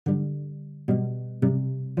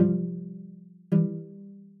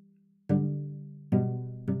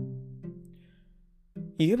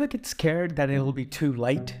You ever get scared that it'll be too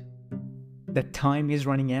late? That time is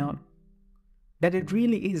running out? That it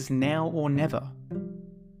really is now or never?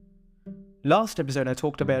 Last episode I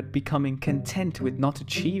talked about becoming content with not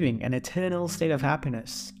achieving an eternal state of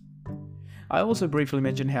happiness. I also briefly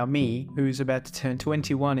mentioned how me, who's about to turn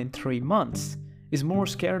 21 in 3 months, is more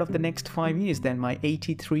scared of the next 5 years than my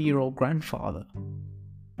 83-year-old grandfather.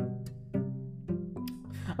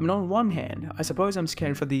 I mean, on one hand, I suppose I'm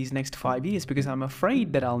scared for these next 5 years because I'm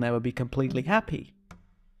afraid that I'll never be completely happy.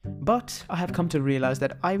 But I have come to realize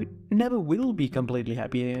that I never will be completely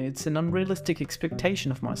happy. It's an unrealistic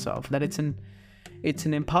expectation of myself, that it's an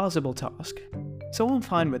impossible task. So I'm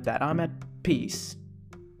fine with that, I'm at peace.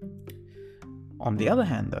 On the other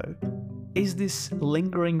hand though, is this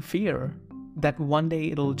lingering fear that one day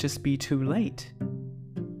it'll just be too late?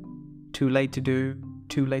 Too late to do,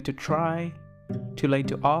 too late to try, too late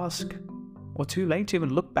to ask, or too late to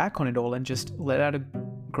even look back on it all and just let out a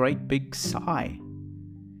great big sigh.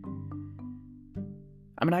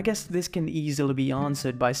 I mean, I guess this can easily be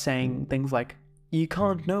answered by saying things like, you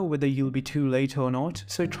can't know whether you'll be too late or not,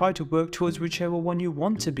 so try to work towards whichever one you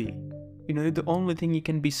want to be. You know, the only thing you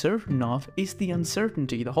can be certain of is the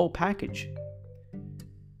uncertainty, the whole package.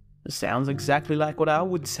 It sounds exactly like what I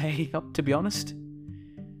would say, to be honest.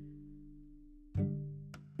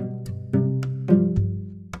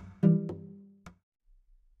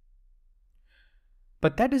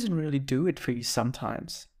 But that doesn't really do it for you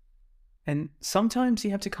sometimes. And sometimes you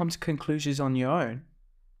have to come to conclusions on your own.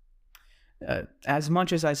 As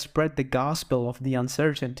much as I spread the gospel of the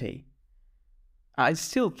uncertainty, I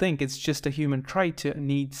still think it's just a human trait to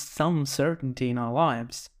need some certainty in our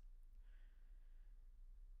lives.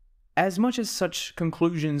 As much as such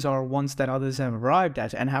conclusions are ones that others have arrived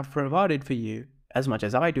at and have provided for you, as much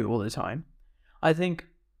as I do all the time, I think,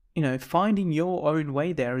 finding your own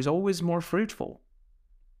way there is always more fruitful.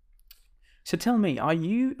 So tell me, are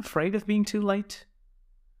you afraid of being too late?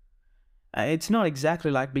 It's not exactly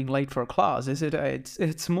like being late for a class, is it?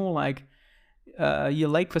 It's more like you're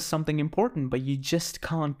late for something important, but you just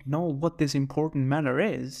can't know what this important matter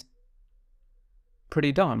is.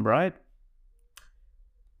 Pretty dumb, right?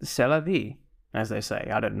 C'est la vie, as they say.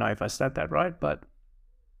 I don't know if I said that right, but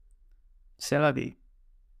c'est la vie.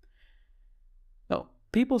 No,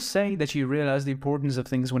 people say that you realize the importance of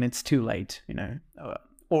things when it's too late,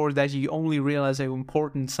 or that you only realize how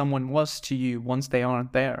important someone was to you once they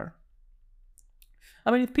aren't there.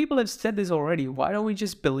 I mean, if people have said this already, why don't we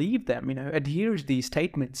just believe them, adhere to these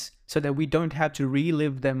statements so that we don't have to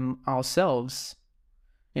relive them ourselves,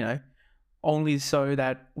 only so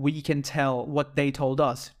that we can tell what they told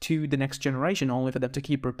us to the next generation, only for them to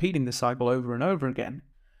keep repeating the cycle over and over again.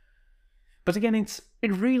 But again, it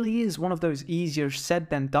really is one of those easier said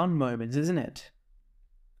than done moments, isn't it?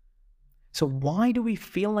 So why do we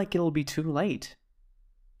feel like it'll be too late?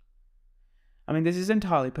 I mean, this is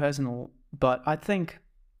entirely personal, but I think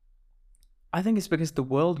it's because the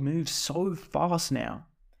world moves so fast now,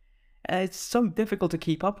 and it's so difficult to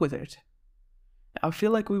keep up with it. I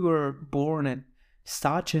feel like we were born at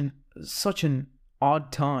such an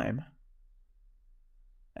odd time.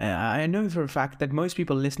 I know for a fact that most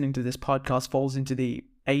people listening to this podcast falls into the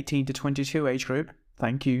 18 to 22 age group.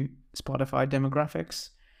 Thank you, Spotify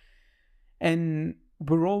demographics. And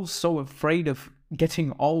we're all so afraid of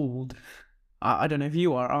getting old. I don't know if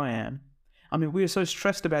you are, I am. I mean, we are so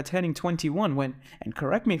stressed about turning 21 when, and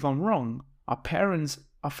correct me if I'm wrong, our parents,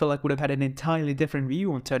 I feel like, would have had an entirely different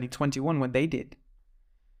view on turning 21 when they did.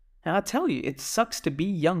 And I tell you, it sucks to be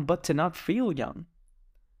young but to not feel young.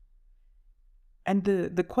 And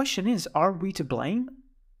the question is, are we to blame?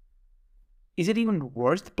 Is it even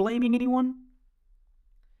worth blaming anyone?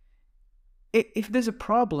 If there's a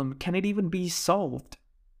problem, can it even be solved?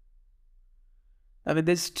 I mean,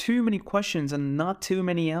 there's too many questions and not too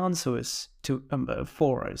many answers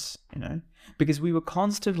for us, because we were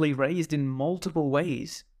constantly raised in multiple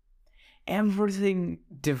ways. Everything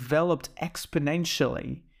developed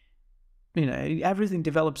exponentially. Everything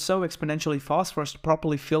developed so exponentially fast for us to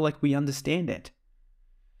properly feel like we understand it.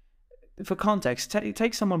 For context,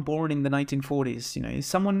 take someone born in the 1940s,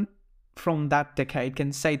 someone from that decade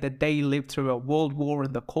can say that they lived through a World War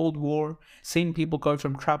and the Cold War, seen people go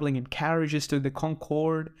from traveling in carriages to the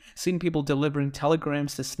Concorde, seen people delivering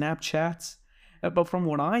telegrams to Snapchats. But from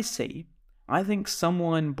what I see, I think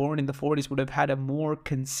someone born in the 40s would have had a more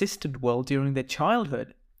consistent world during their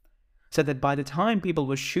childhood. So that by the time people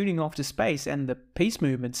were shooting off to space and the peace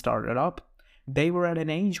movement started up, they were at an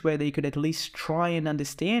age where they could at least try and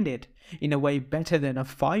understand it in a way better than a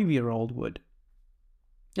 5-year-old would.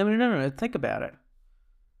 I mean, no, think about it.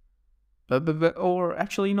 Or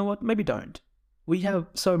actually, you know what? Maybe don't. We have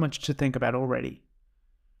so much to think about already.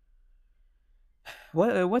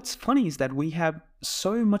 What's funny is that we have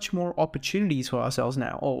so much more opportunities for ourselves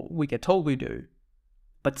now, or we get told we do.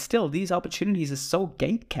 But still, these opportunities are so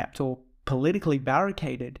gate-kept or politically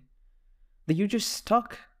barricaded that you're just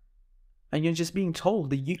stuck and you're just being told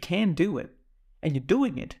that you can do it and you're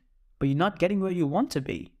doing it, but you're not getting where you want to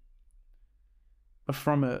be. But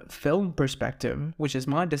from a film perspective, which is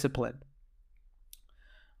my discipline,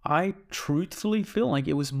 I truthfully feel like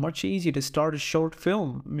it was much easier to start a short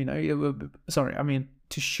film,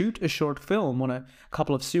 to shoot a short film on a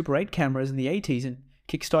couple of Super 8 cameras in the 80s and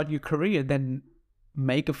kickstart your career than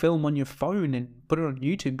make a film on your phone and put it on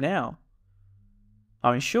YouTube now.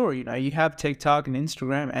 I mean, sure, you have TikTok and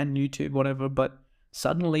Instagram and YouTube, whatever, but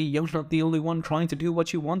suddenly you're not the only one trying to do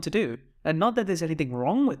what you want to do. And not that there's anything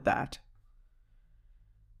wrong with that.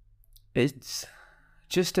 It's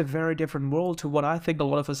just a very different world to what I think a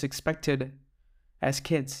lot of us expected as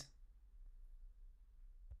kids.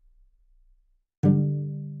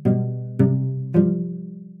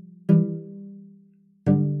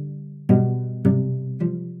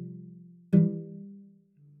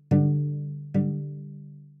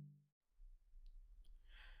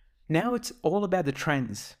 Now it's all about the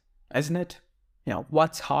trends, isn't it?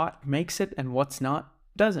 What's hot makes it and what's not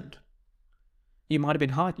doesn't. You might have been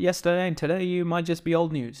hot yesterday and today you might just be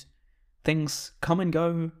old news. Things come and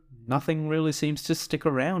go, nothing really seems to stick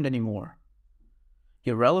around anymore.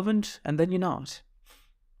 You're relevant and then you're not.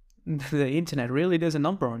 The internet really does a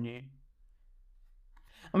number on you.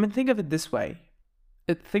 I mean, think of it this way.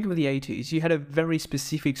 Think of the 80s. You had a very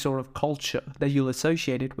specific sort of culture that you'll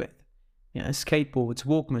associate it with. Skateboards,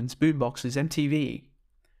 Walkmans, boomboxes, MTV.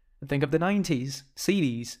 Think of the 90s.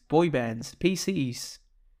 CDs, boy bands, PCs,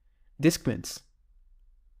 Discmans.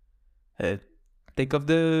 Think of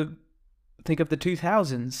the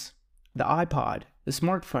 2000s, the iPod, the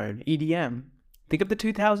smartphone, EDM. Think of the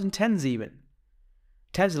 2010s even.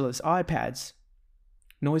 Teslas, iPads,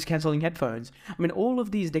 noise-cancelling headphones. I mean, all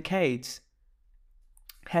of these decades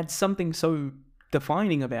had something so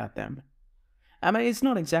defining about them. I mean, it's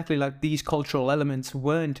not exactly like these cultural elements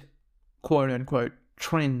weren't quote-unquote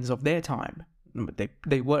trends of their time. But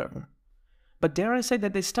they were. But dare I say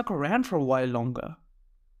that they stuck around for a while longer.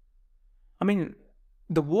 I mean,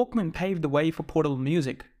 the Walkman paved the way for portable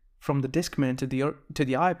music, from the Discman to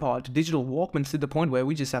the iPod to digital Walkmans to the point where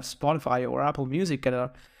we just have Spotify or Apple Music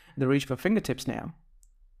at the reach of our fingertips now.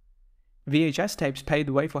 VHS tapes paved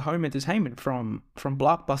the way for home entertainment, from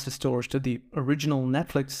Blockbuster stores to the original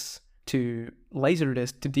Netflix to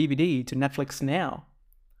Laserdisc to DVD to Netflix Now.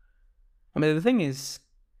 I mean, the thing is,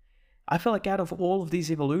 I feel like out of all of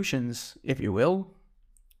these evolutions, if you will,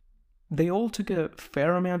 they all took a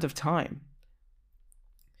fair amount of time.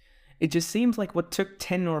 It just seems like what took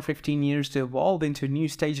 10 or 15 years to evolve into a new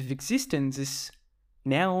stage of existence is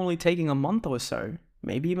now only taking a month or so,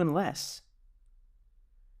 maybe even less.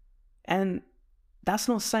 And that's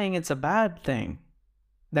not saying it's a bad thing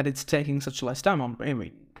that it's taking such less time. I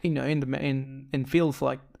mean, in fields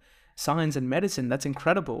like science and medicine, that's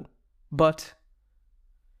incredible. But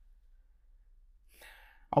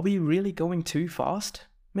are we really going too fast?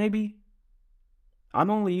 Maybe? I'm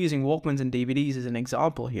only using Walkmans and DVDs as an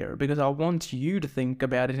example here because I want you to think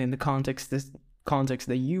about it in the context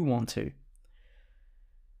that you want to.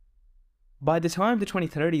 By the time the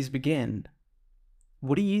 2030s begin,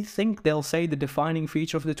 what do you think they'll say the defining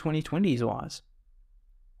feature of the 2020s was?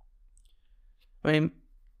 I mean,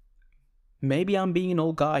 maybe I'm being an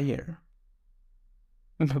old guy here,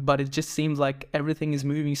 but it just seems like everything is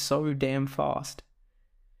moving so damn fast.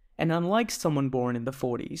 And unlike someone born in the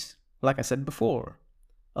 40s, like I said before,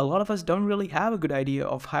 a lot of us don't really have a good idea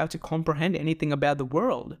of how to comprehend anything about the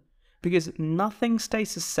world, because nothing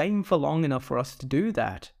stays the same for long enough for us to do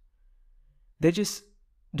that. There just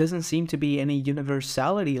doesn't seem to be any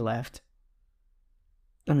universality left.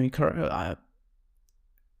 I mean,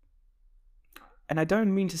 and I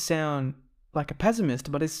don't mean to sound like a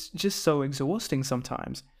pessimist, but it's just so exhausting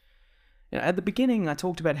sometimes. At the beginning, I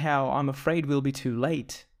talked about how I'm afraid we'll be too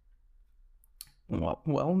late.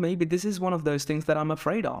 Well, maybe this is one of those things that I'm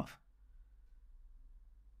afraid of.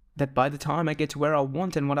 That by the time I get to where I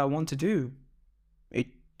want and what I want to do, it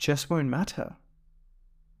just won't matter.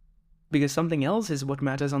 Because something else is what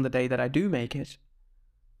matters on the day that I do make it.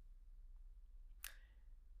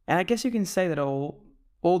 And I guess you can say that all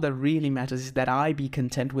that really matters is that I be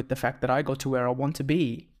content with the fact that I got to where I want to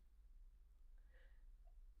be.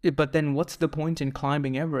 But then what's the point in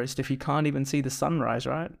climbing Everest if you can't even see the sunrise,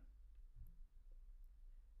 right?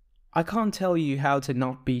 I can't tell you how to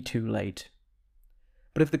not be too late.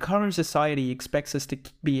 But if the current society expects us to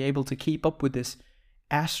be able to keep up with this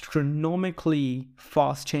astronomically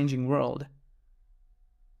fast-changing world,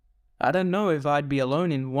 I don't know if I'd be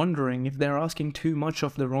alone in wondering if they're asking too much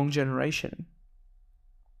of the wrong generation.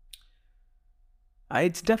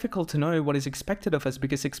 It's difficult to know what is expected of us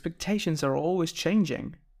because expectations are always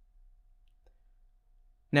changing.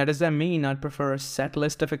 Now, does that mean I'd prefer a set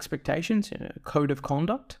list of expectations, a code of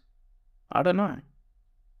conduct? I don't know.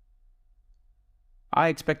 I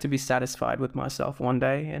expect to be satisfied with myself one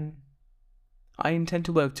day, and I intend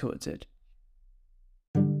to work towards it.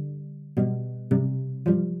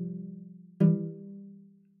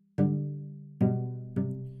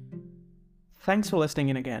 Thanks for listening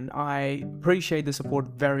in again. I appreciate the support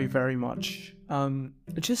very, very much.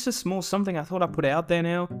 Just a small something I thought I'd put out there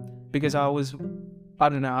now, because I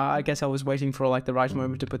don't know, I guess I was waiting for the right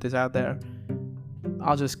moment to put this out there.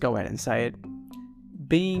 I'll just go ahead and say it.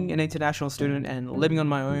 Being an international student and living on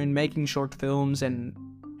my own, making short films and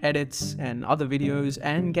edits and other videos,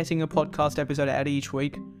 and getting a podcast episode out each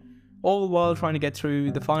week, all the while trying to get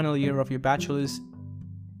through the final year of your bachelor's,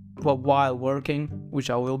 while working, which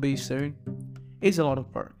I will be soon, is a lot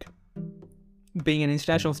of work. Being an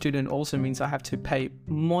international student also means I have to pay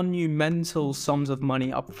monumental sums of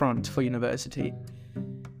money up front for university.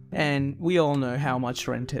 And we all know how much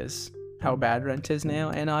rent is, how bad rent is now,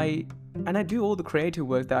 and I do all the creative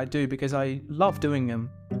work that I do because I love doing them.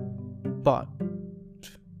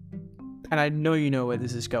 And I know you know where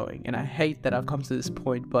this is going, and I hate that I've come to this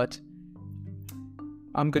point, but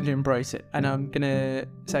I'm going to embrace it. And I'm going to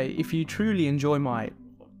say, if you truly enjoy my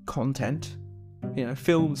content,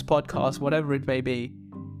 films, podcasts, whatever it may be,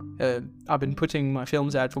 I've been putting my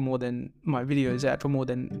films out my videos out for more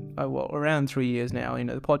than, around 3 years now.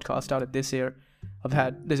 The podcast started this year.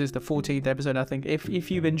 This is the 14th episode, I think.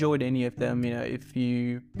 If you've enjoyed any of them, if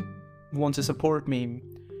you want to support me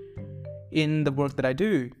in the work that I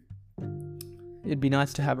do, it'd be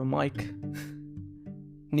nice to have a mic.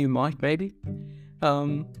 New mic, maybe.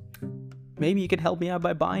 Maybe you could help me out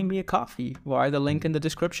by buying me a coffee via the link in the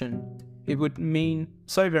description. It would mean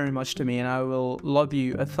so very much to me, and I will love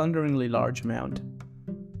you a thunderingly large amount.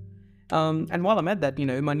 And while I'm at that,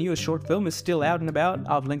 my newest short film is still out and about.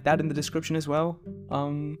 I've linked that in the description as well.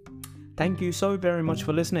 Thank you so very much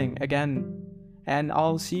for listening again, and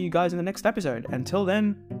I'll see you guys in the next episode. Until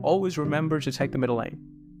then, always remember to take the middle lane.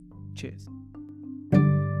 Cheers.